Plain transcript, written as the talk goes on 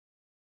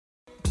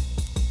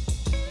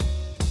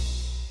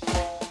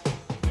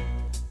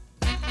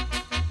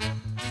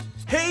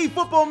Hey,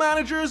 football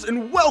managers,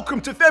 and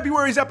welcome to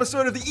February's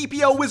episode of the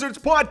EPL Wizards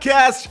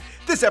podcast.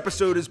 This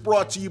episode is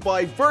brought to you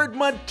by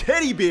Verdmont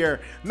Teddy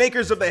Bear,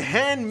 makers of the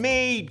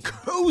handmade,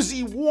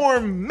 cozy,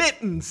 warm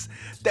mittens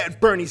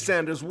that Bernie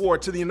Sanders wore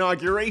to the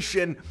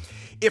inauguration.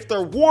 If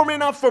they're warm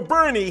enough for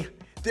Bernie,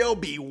 they'll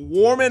be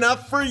warm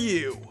enough for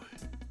you.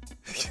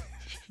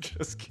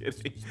 Just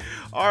kidding.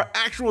 Our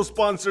actual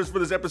sponsors for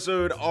this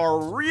episode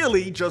are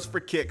really just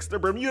for kicks. They're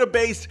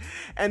Bermuda-based,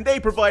 and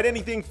they provide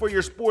anything for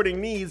your sporting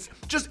needs.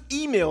 Just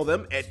email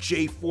them at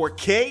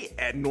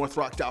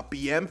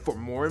j4k@northrock.bm for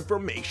more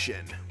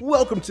information.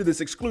 Welcome to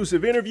this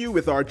exclusive interview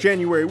with our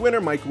January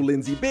winner, Michael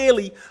Lindsay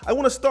Bailey. I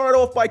want to start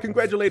off by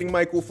congratulating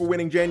Michael for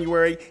winning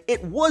January.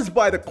 It was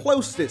by the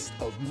closest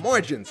of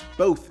margins.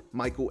 Both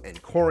Michael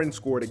and Corin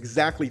scored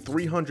exactly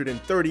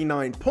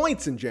 339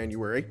 points in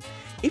January.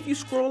 If you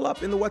scroll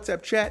up in the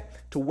WhatsApp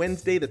chat to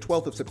Wednesday, the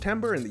 12th of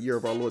September in the year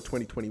of our Lord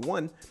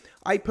 2021,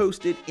 I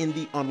posted, in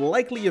the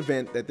unlikely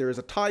event that there is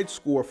a tied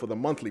score for the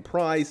monthly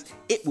prize,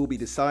 it will be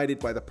decided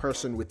by the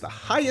person with the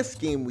highest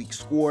game week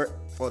score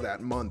for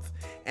that month.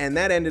 And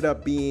that ended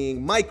up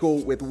being Michael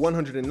with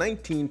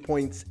 119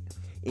 points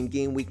in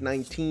game week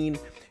 19.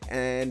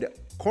 And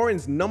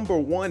Corin's number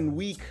one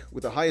week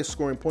with the highest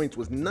scoring points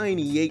was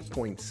 98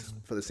 points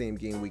for the same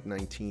game week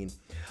 19.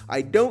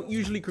 I don't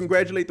usually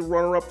congratulate the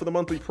runner-up for the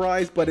monthly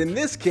prize, but in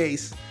this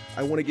case,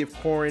 I want to give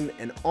Corin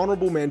an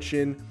honorable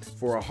mention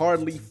for a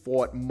hardly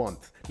fought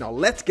month. Now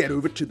let's get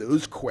over to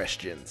those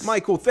questions.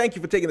 Michael, thank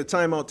you for taking the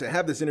time out to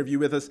have this interview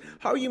with us.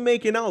 How are you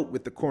making out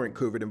with the current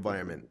COVID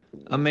environment?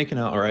 I'm making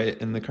out all right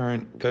in the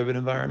current COVID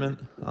environment.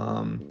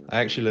 I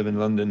actually live in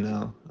London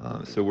now,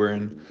 so we're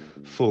in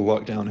full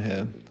lockdown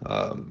here,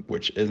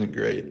 which isn't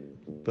great,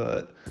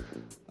 but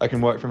I can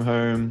work from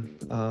home,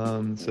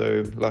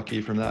 so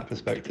lucky from that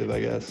perspective, I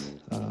guess.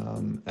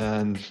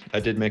 And I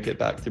did make it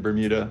back to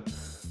Bermuda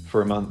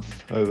for a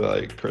month over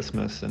like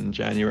Christmas and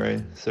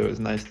January, so it was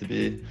nice to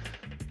be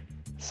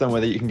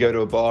somewhere that you can go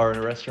to a bar and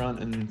a restaurant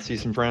and see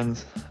some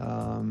friends.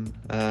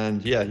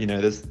 And yeah, you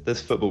know,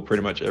 there's football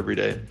pretty much every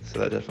day, so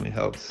that definitely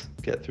helps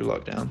get through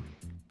lockdown.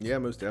 Yeah,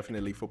 most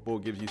definitely. Football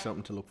gives you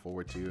something to look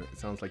forward to. It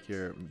sounds like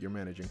you're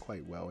managing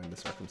quite well in the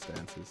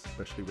circumstances,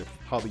 especially with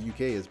how the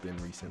UK has been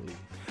recently.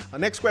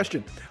 Next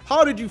question.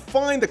 How did you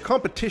find the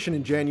competition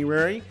in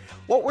January?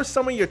 What were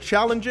some of your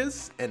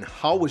challenges, and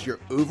how was your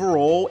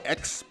overall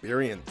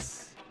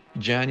experience?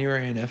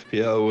 January in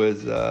FPL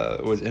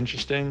was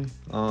interesting.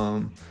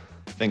 I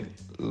think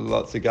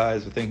lots of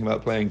guys were thinking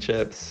about playing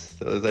chips.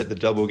 So it was like the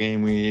double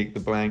game week, the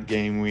blank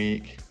game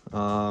week.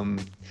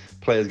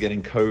 Players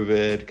getting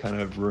COVID, kind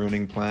of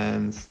ruining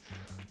plans.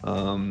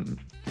 I'm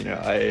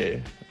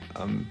very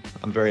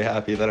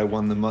happy that I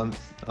won the month,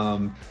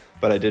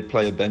 but I did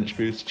play a bench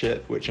boost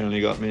chip, which only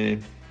got me,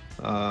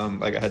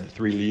 I had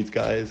 3 Leeds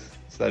guys,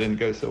 so that didn't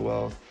go so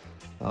well,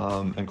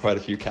 and quite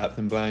a few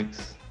captain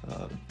blanks.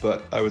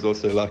 But I was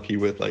also lucky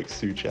with like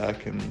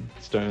Souček and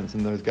Stones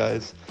and those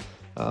guys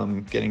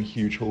getting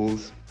huge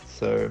hauls.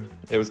 So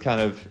it was kind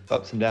of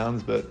ups and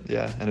downs, but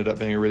yeah, ended up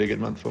being a really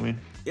good month for me.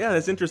 Yeah,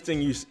 that's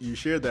interesting you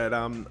shared that.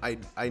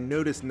 I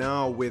noticed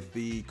now with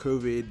the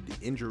COVID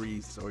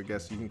injuries, or I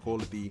guess you can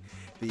call it the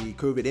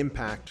COVID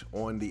impact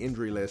on the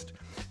injury list,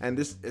 and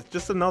it's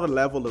just another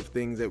level of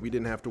things that we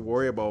didn't have to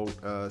worry about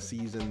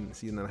season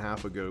and a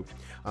half ago.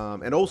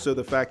 And also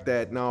the fact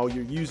that now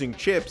you're using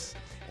chips,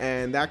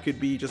 and that could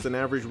be just an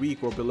average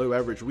week or below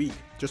average week.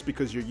 Just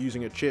because you're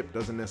using a chip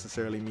doesn't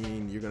necessarily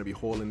mean you're going to be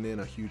hauling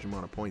in a huge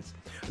amount of points.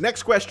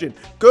 Next question.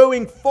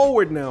 Going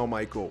forward now,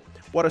 Michael,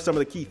 what are some of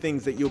the key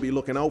things that you'll be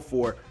looking out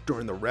for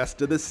during the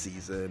rest of the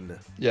season?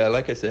 Yeah,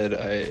 like I said,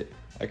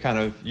 I kind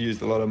of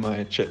used a lot of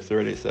my chips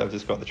already, so I've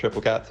just got the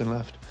triple captain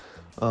left.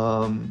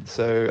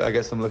 So I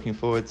guess I'm looking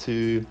forward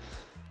to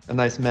a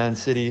nice Man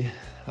City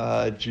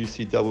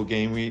juicy double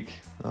game week,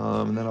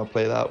 and then I'll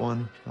play that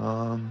one.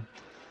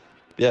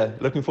 Yeah,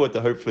 looking forward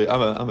to hopefully,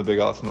 I'm a big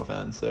Arsenal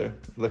fan, so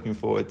looking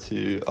forward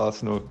to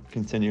Arsenal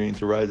continuing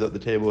to rise up the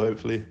table,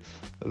 hopefully,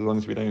 as long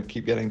as we don't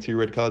keep getting 2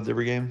 red cards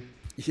every game.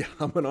 Yeah,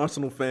 I'm an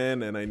Arsenal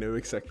fan, and I know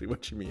exactly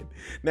what you mean.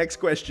 Next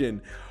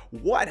question.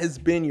 What has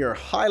been your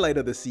highlight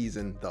of the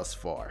season thus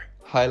far?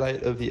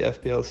 Highlight of the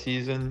FPL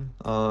season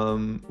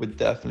would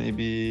definitely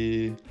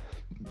be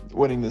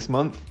winning this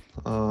month.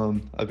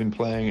 I've been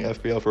playing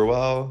FPL for a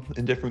while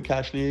in different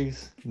cash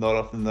leagues, not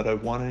often that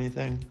I've won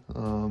anything.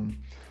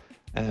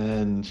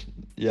 And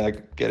yeah,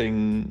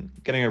 getting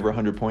over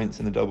 100 points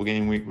in the double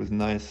game week was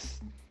nice.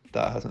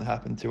 That hasn't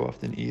happened too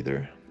often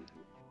either.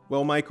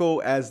 Well,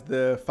 Michael, as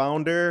the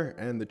founder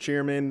and the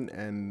chairman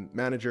and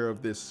manager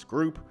of this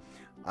group,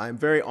 I'm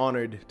very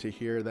honored to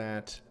hear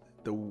that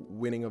the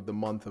winning of the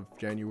month of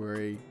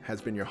January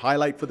has been your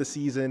highlight for the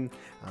season,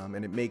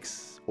 and it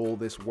makes all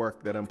this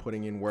work that I'm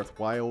putting in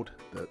worthwhile.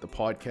 The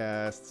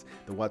podcasts,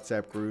 the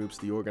WhatsApp groups,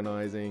 the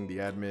organizing, the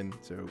admin.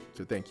 So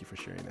thank you for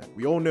sharing that.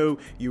 We all know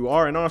you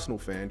are an Arsenal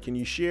fan. Can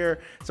you share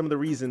some of the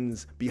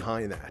reasons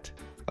behind that?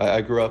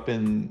 I grew up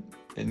in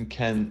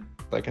Kent,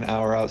 like an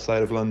hour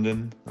outside of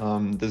London.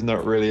 There's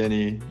not really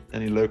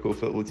any local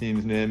football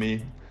teams near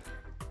me.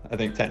 I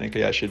think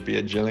technically I should be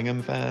a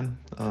Gillingham fan,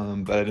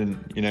 but I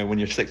didn't, when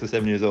you're 6 or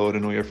 7 years old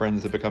and all your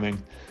friends are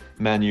becoming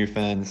Man U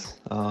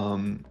fans,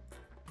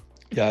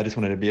 I just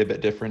wanted to be a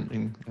bit different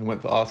and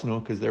went for Arsenal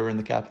because they were in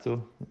the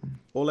capital.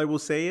 All I will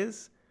say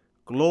is,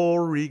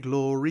 glory,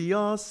 glory,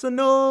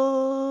 Arsenal.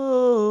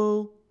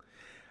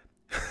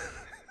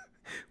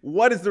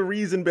 What is the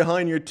reason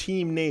behind your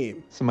team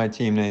name? So my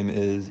team name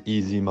is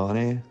Easy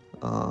Money.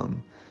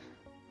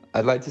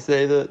 I'd like to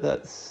say that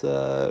that's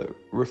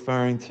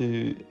referring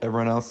to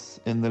everyone else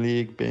in the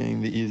league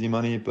being the easy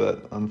money,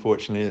 but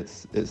unfortunately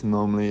it's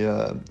normally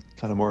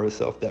kind of more of a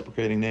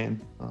self-deprecating name.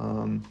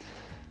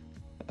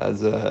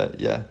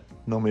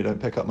 Normally don't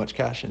pick up much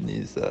cash in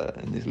these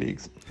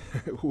leagues.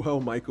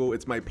 Well, Michael,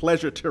 it's my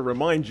pleasure to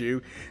remind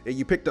you that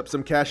you picked up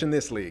some cash in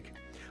this league.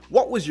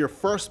 What was your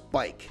first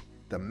bike,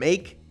 the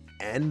make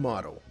and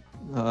model?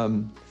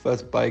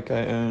 First bike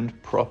I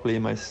owned properly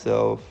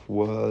myself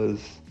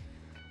was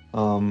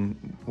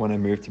when I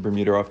moved to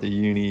Bermuda after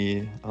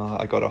uni.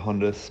 I got a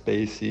Honda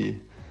Spacey.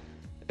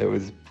 It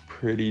was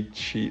pretty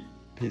cheap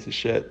piece of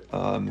shit.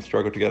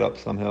 Struggled to get up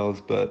some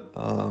hills, but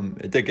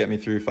it did get me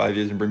through 5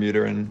 years in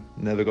Bermuda and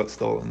never got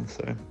stolen,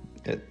 so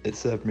it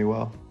served me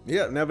well.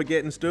 Yeah, never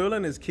getting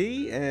stolen is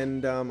key,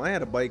 and I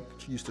had a bike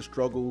used to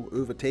struggle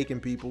overtaking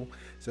people,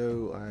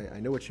 so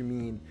I know what you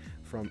mean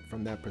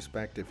from that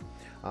perspective.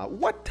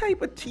 What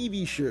type of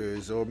TV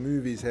shows or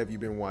movies have you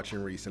been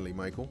watching recently,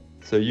 Michael?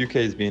 So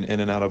UK's been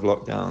in and out of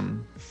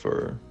lockdown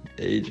for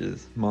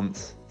ages,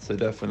 months, so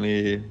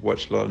definitely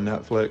watched a lot of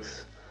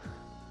Netflix.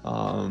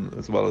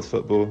 As well as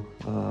football.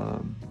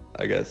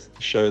 I guess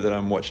the show that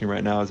I'm watching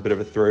right now is a bit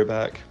of a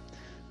throwback.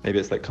 Maybe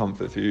it's like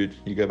comfort food.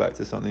 You go back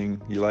to something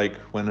you like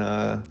when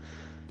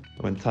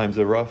times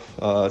are rough.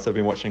 So I've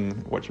been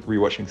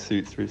rewatching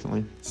Suits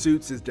recently.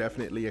 Suits is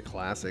definitely a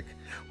classic.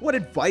 What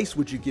advice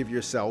would you give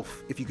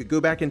yourself if you could go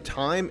back in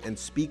time and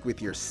speak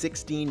with your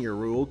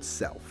 16-year-old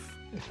self?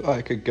 If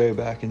I could go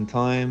back in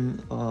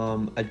time,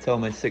 I'd tell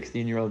my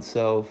 16-year-old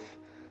self,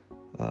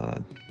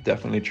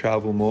 definitely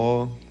travel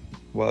more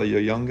while you're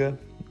younger,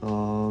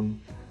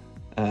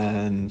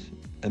 and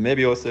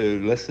maybe also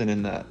listen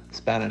in that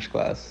Spanish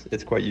class.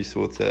 It's quite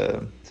useful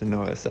to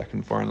know a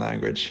second foreign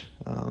language.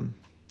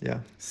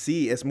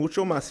 Sí, es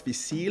mucho más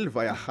difícil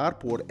viajar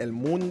por el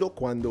mundo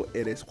cuando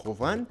eres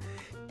joven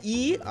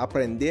y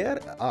aprender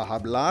a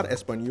hablar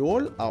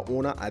español a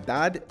una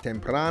edad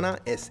temprana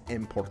es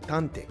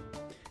importante.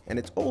 And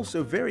it's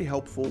also very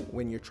helpful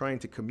when you're trying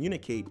to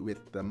communicate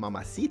with the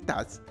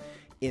mamacitas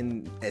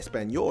in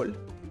español.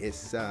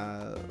 It's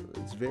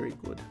very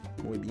good.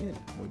 Muy bien,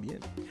 muy bien.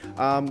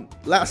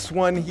 Last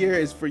one here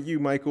is for you,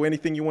 Michael.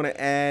 Anything you want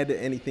to add?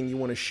 Anything you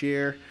want to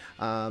share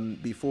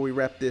before we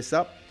wrap this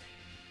up?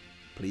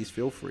 Please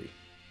feel free.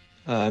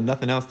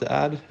 Nothing else to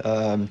add.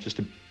 Just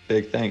a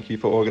big thank you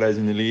for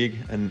organizing the league.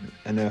 And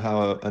I know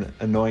how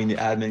annoying the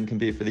admin can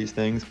be for these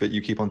things, but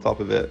you keep on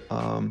top of it,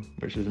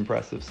 which is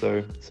impressive.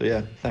 So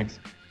yeah, thanks.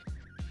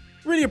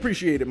 Really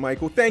appreciate it,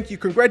 Michael. Thank you.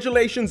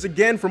 Congratulations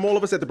again from all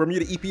of us at the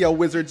Bermuda EPL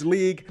Wizards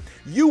League.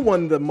 You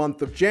won the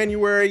month of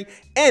January,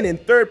 and in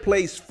third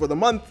place for the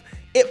month,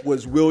 it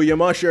was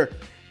William Usher.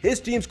 His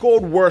team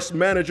scored worst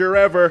manager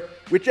ever,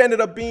 which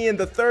ended up being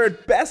the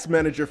third best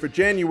manager for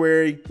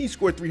January. He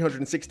scored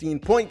 316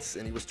 points,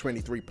 and he was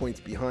 23 points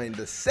behind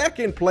the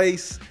second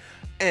place,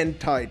 and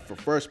tied for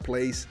first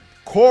place,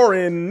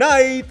 Corin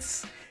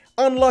Knights.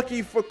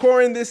 Unlucky for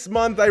Corin this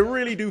month. I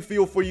really do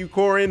feel for you,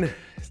 Corin.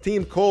 His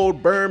team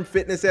called Berm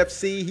Fitness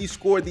FC. He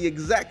scored the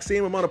exact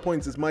same amount of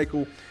points as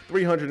Michael,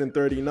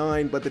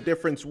 339, but the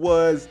difference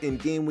was in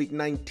game week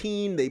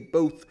 19, they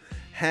both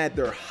had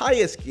their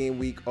highest game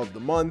week of the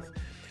month.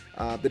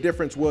 The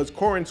difference was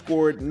Corin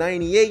scored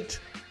 98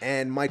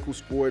 and Michael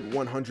scored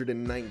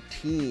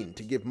 119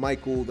 to give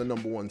Michael the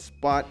number one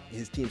spot.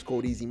 His team's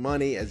called Easy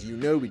Money. As you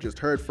know, we just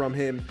heard from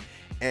him,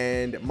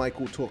 and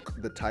Michael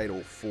took the title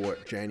for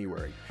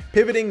January.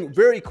 Pivoting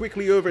very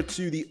quickly over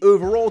to the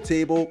overall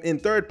table, in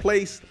third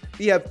place,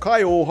 we have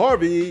Kyle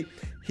Harvey.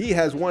 He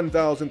has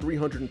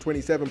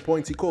 1,327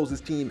 points. He calls his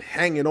team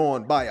hanging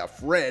on by a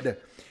thread.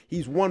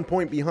 He's 1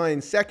 point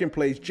behind second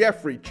place,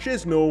 Jeffrey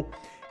Chisnell.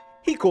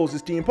 He calls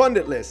his team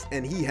punditless,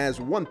 and he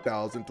has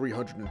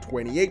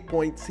 1,328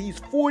 points. He's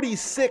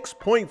 46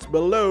 points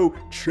below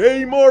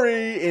Che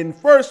Murray in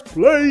first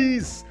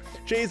place.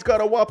 Che's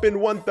got a whopping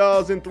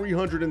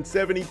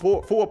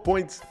 1,374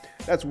 points.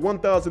 That's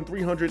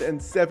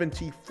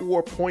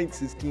 1,374 points.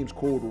 His team's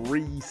called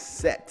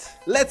Reset.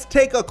 Let's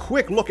take a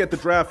quick look at the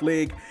draft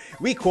league.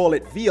 We call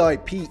it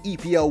VIP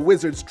EPL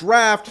Wizards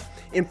Draft.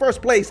 In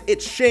first place,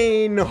 it's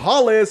Shane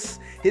Hollis.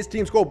 His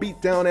team's called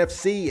Beatdown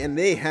FC, and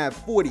they have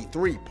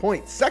 43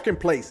 points. Second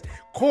place,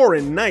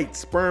 Corin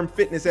Knights, Berm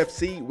Fitness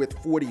FC with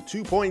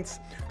 42 points.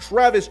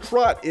 Travis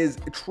Trott is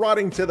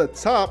trotting to the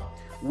top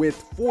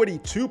with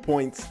 42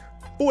 points.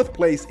 Fourth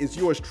place is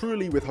yours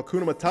truly with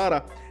Hakuna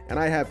Matata, and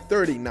I have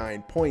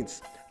 39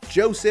 points.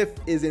 Joseph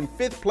is in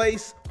fifth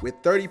place with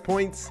 30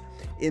 points.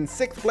 In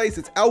sixth place,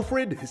 it's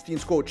Alfred. His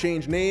team's called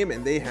Change Name,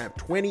 and they have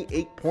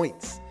 28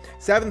 points.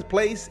 7th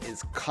place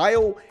is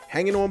Kyle,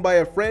 hanging on by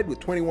a thread with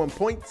 21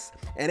 points.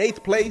 And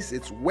 8th place,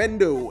 it's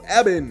Wendo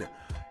Eben.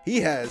 He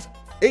has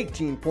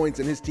 18 points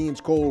and his team's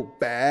called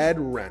Bad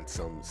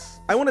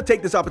Ransoms. I want to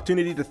take this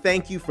opportunity to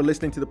thank you for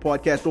listening to the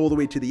podcast all the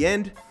way to the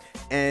end.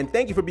 And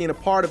thank you for being a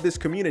part of this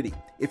community.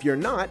 If you're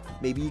not,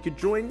 maybe you could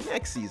join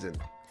next season.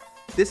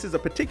 This is a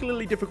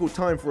particularly difficult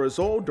time for us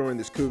all during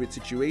this COVID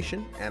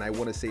situation, and I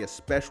want to say a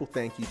special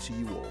thank you to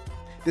you all.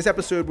 This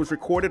episode was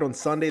recorded on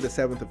Sunday, the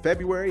 7th of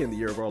February in the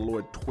year of our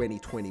Lord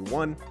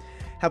 2021.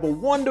 Have a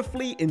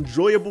wonderfully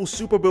enjoyable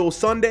Super Bowl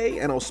Sunday,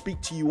 and I'll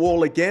speak to you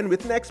all again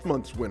with next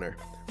month's winner.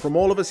 From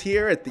all of us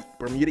here at the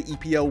Bermuda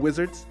EPL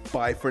Wizards,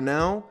 bye for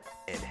now,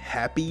 and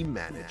happy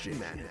managing.